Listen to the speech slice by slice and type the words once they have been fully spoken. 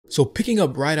So picking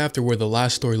up right after where the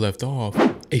last story left off,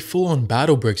 a full-on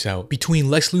battle breaks out between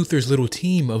Lex Luthor's little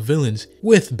team of villains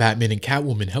with Batman and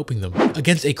Catwoman helping them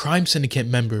against a Crime Syndicate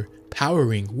member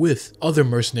powering with other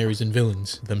mercenaries and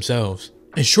villains themselves.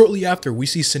 And shortly after, we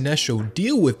see Sinestro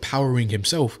deal with powering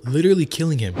himself, literally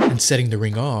killing him and setting the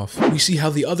ring off. We see how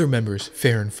the other members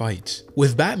fare in fights,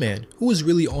 with Batman, who is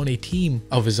really on a team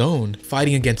of his own,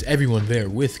 fighting against everyone there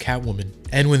with Catwoman.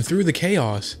 And when through the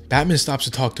chaos, Batman stops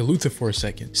to talk to Luthor for a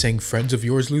second, saying, "Friends of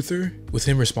yours, Luthor?" With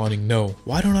him responding, "No."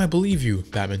 "Why don't I believe you?"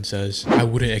 Batman says. "I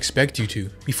wouldn't expect you to,"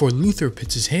 before Luthor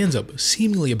puts his hands up,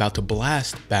 seemingly about to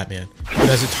blast Batman. But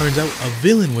as it turns out, a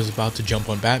villain was about to jump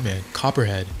on Batman,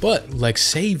 Copperhead, but Lex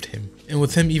saved him. And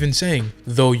with him even saying,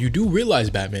 "Though you do realize,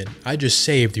 Batman, I just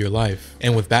saved your life."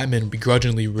 And with Batman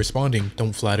begrudgingly responding,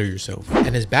 "Don't flatter yourself."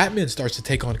 And as Batman starts to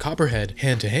take on Copperhead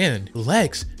hand to hand,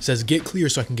 Lex says, "Get clear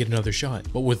so I can get another shot."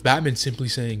 But with Batman simply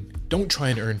saying, "Don't try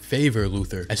and earn favor,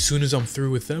 Luthor. As soon as I'm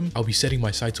through with them, I'll be setting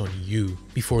my sights on you."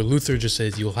 Before Luthor just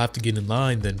says, "You'll have to get in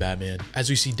line then, Batman." As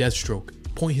we see Deathstroke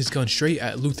point his gun straight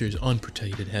at Luthor's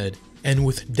unprotected head. And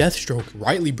with Deathstroke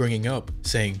rightly bringing up,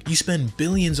 saying, "You spend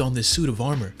billions on this suit of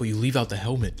armor, but you leave out the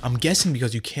helmet. I'm guessing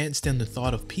because you can't stand the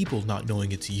thought of people not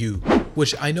knowing it's you."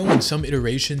 Which I know in some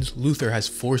iterations, Luthor has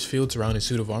force fields around his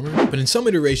suit of armor, but in some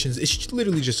iterations, it's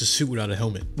literally just a suit without a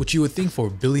helmet, which you would think for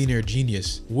a billionaire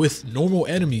genius with normal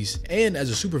enemies, and as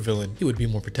a supervillain, he would be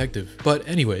more protective. But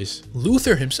anyways,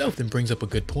 Luthor himself then brings up a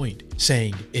good point,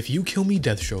 saying, "If you kill me,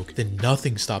 Deathstroke, then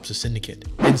nothing stops the Syndicate."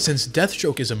 And since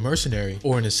Deathstroke is a mercenary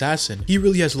or an assassin, he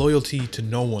really has loyalty to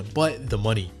no one but the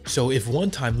money. So if one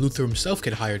time Luthor himself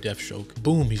could hire Deathstroke,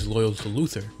 boom, he's loyal to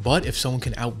Luthor. But if someone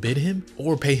can outbid him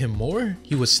or pay him more,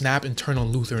 he would snap and turn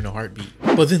on Luthor in a heartbeat.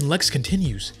 But then Lex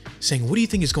continues, saying, "What do you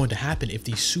think is going to happen if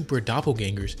these super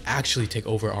doppelgangers actually take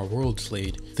over our world,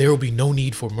 Slade? There will be no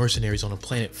need for mercenaries on a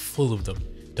planet full of them.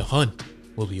 The hunt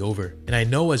will be over. And I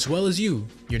know as well as you're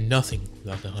nothing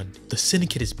without the hunt. The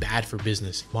Syndicate is bad for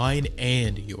business, mine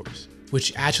and yours."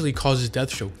 Which actually causes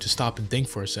Deathstroke to stop and think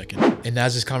for a second. And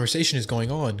as this conversation is going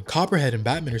on, Copperhead and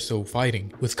Batman are still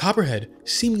fighting, with Copperhead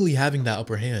seemingly having that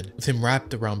upper hand, with him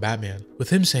wrapped around Batman, with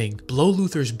him saying, "Blow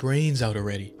Luthor's brains out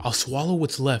already. I'll swallow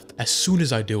what's left as soon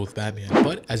as I deal with Batman."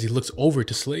 But as he looks over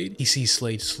to Slade, he sees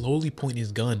Slade slowly point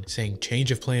his gun, saying,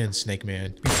 "Change of plans, Snake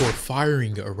Man," before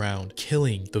firing around,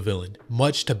 killing the villain,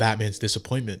 much to Batman's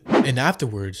disappointment. And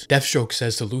afterwards, Deathstroke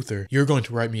says to Luthor, "You're going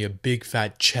to write me a big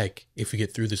fat check if we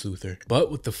get through this, Luthor."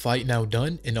 But with the fight now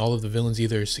done and all of the villains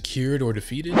either secured or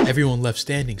defeated, everyone left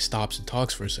standing stops and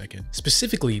talks for a second.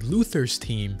 Specifically, Luthor's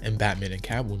team and Batman and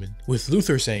Catwoman. With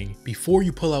Luthor saying, "Before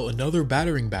you pull out another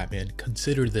battering Batman,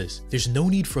 consider this. There's no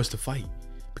need for us to fight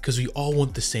because we all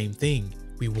want the same thing.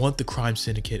 We want the Crime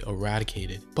Syndicate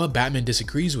eradicated." But Batman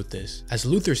disagrees with this, as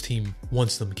Luthor's team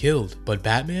wants them killed, but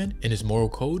Batman, in his moral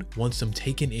code, wants them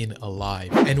taken in alive.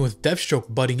 And with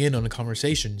Deathstroke butting in on the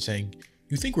conversation, saying,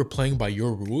 "You think we're playing by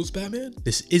your rules, Batman?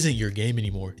 This isn't your game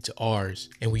anymore, it's ours,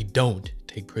 and we don't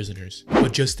take prisoners."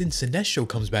 But just then, Sinestro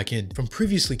comes back in from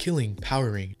previously killing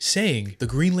Power Ring, saying, "The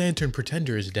Green Lantern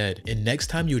Pretender is dead, and next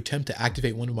time you attempt to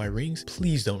activate one of my rings,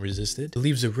 please don't resist it. It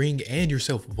leaves the ring and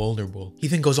yourself vulnerable." He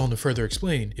then goes on to further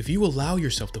explain, "If you allow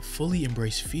yourself to fully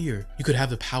embrace fear, you could have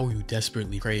the power you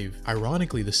desperately crave.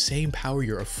 Ironically, the same power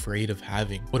you're afraid of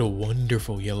having. What a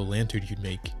wonderful Yellow Lantern you'd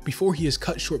make." Before he is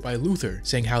cut short by Luthor,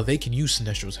 saying how they can use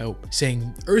Sinestro's help,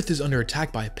 saying Earth is under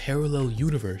attack by a parallel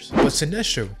universe. But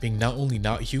Sinestro, being not only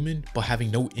not human, but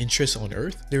having no interest on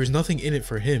Earth, there is nothing in it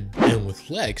for him. And with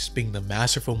Lex being the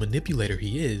masterful manipulator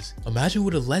he is, imagine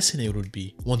what a lesson it would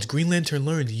be once Green Lantern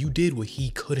learns you did what he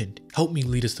couldn't. "Help me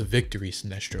lead us to victory,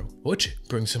 Sinestro," which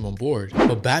brings him on board.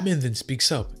 But Batman then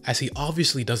speaks up, as he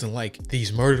obviously doesn't like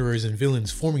these murderers and villains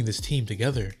forming this team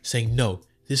together, saying, "No,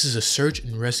 this is a search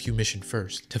and rescue mission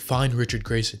first, to find Richard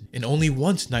Grayson, and only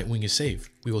once Nightwing is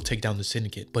safe, we will take down the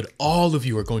Syndicate. But all of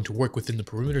you are going to work within the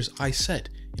perimeters I set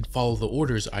and follow the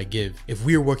orders I give. If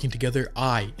we are working together,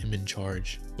 I am in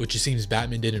charge." Which it seems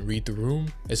Batman didn't read the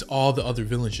room, as all the other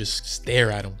villains just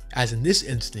stare at him. As in this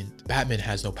instant, Batman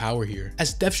has no power here,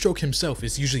 as Deathstroke himself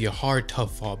is usually a hard,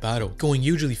 tough fought battle, going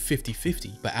usually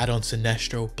 50-50, but add on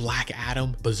Sinestro, Black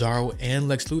Adam, Bizarro, and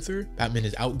Lex Luthor, Batman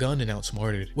is outgunned and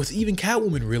outsmarted, with even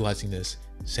Catwoman realizing this,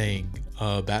 saying,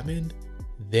 Batman,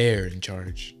 they're in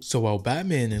charge." So while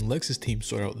Batman and Lex's team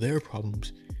sort out their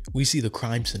problems, we see the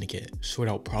Crime Syndicate sort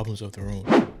out problems of their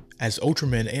own, as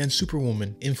Ultraman and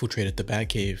Superwoman infiltrated the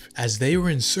Batcave, as they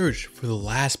were in search for the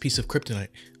last piece of kryptonite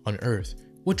on Earth,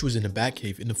 which was in the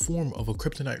Batcave in the form of a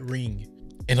kryptonite ring.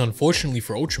 And unfortunately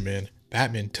for Ultraman,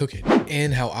 Batman took it.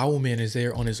 And how Owlman is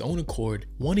there on his own accord,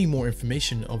 wanting more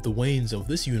information of the Waynes of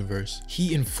this universe,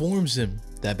 he informs them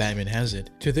that Batman has it.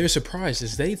 To their surprise,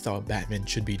 as they thought Batman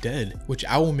should be dead, which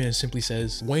Owlman simply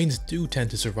says Waynes do tend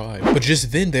to survive. But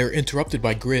just then they're interrupted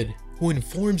by Grid, who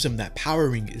informs them that Power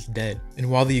Ring is dead. And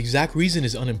while the exact reason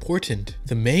is unimportant,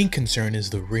 the main concern is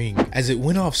the ring. As it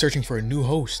went off searching for a new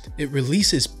host, it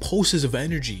releases pulses of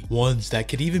energy, ones that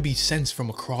could even be sensed from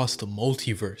across the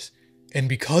multiverse. And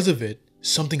because of it,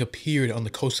 something appeared on the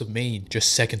coast of Maine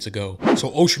just seconds ago. So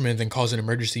Oceanman then calls an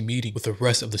emergency meeting with the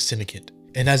rest of the syndicate.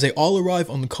 And as they all arrive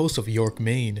on the coast of York,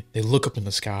 Maine, they look up in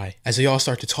the sky as they all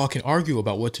start to talk and argue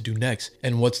about what to do next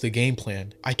and what's the game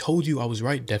plan. I told you I was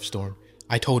right, Deathstorm.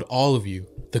 I told all of you,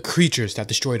 the creatures that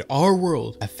destroyed our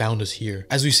world have found us here,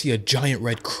 as we see a giant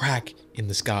red crack in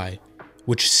the sky,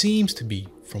 which seems to be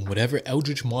from whatever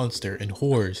eldritch monster and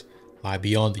horrors lie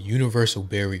beyond the universal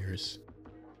barriers.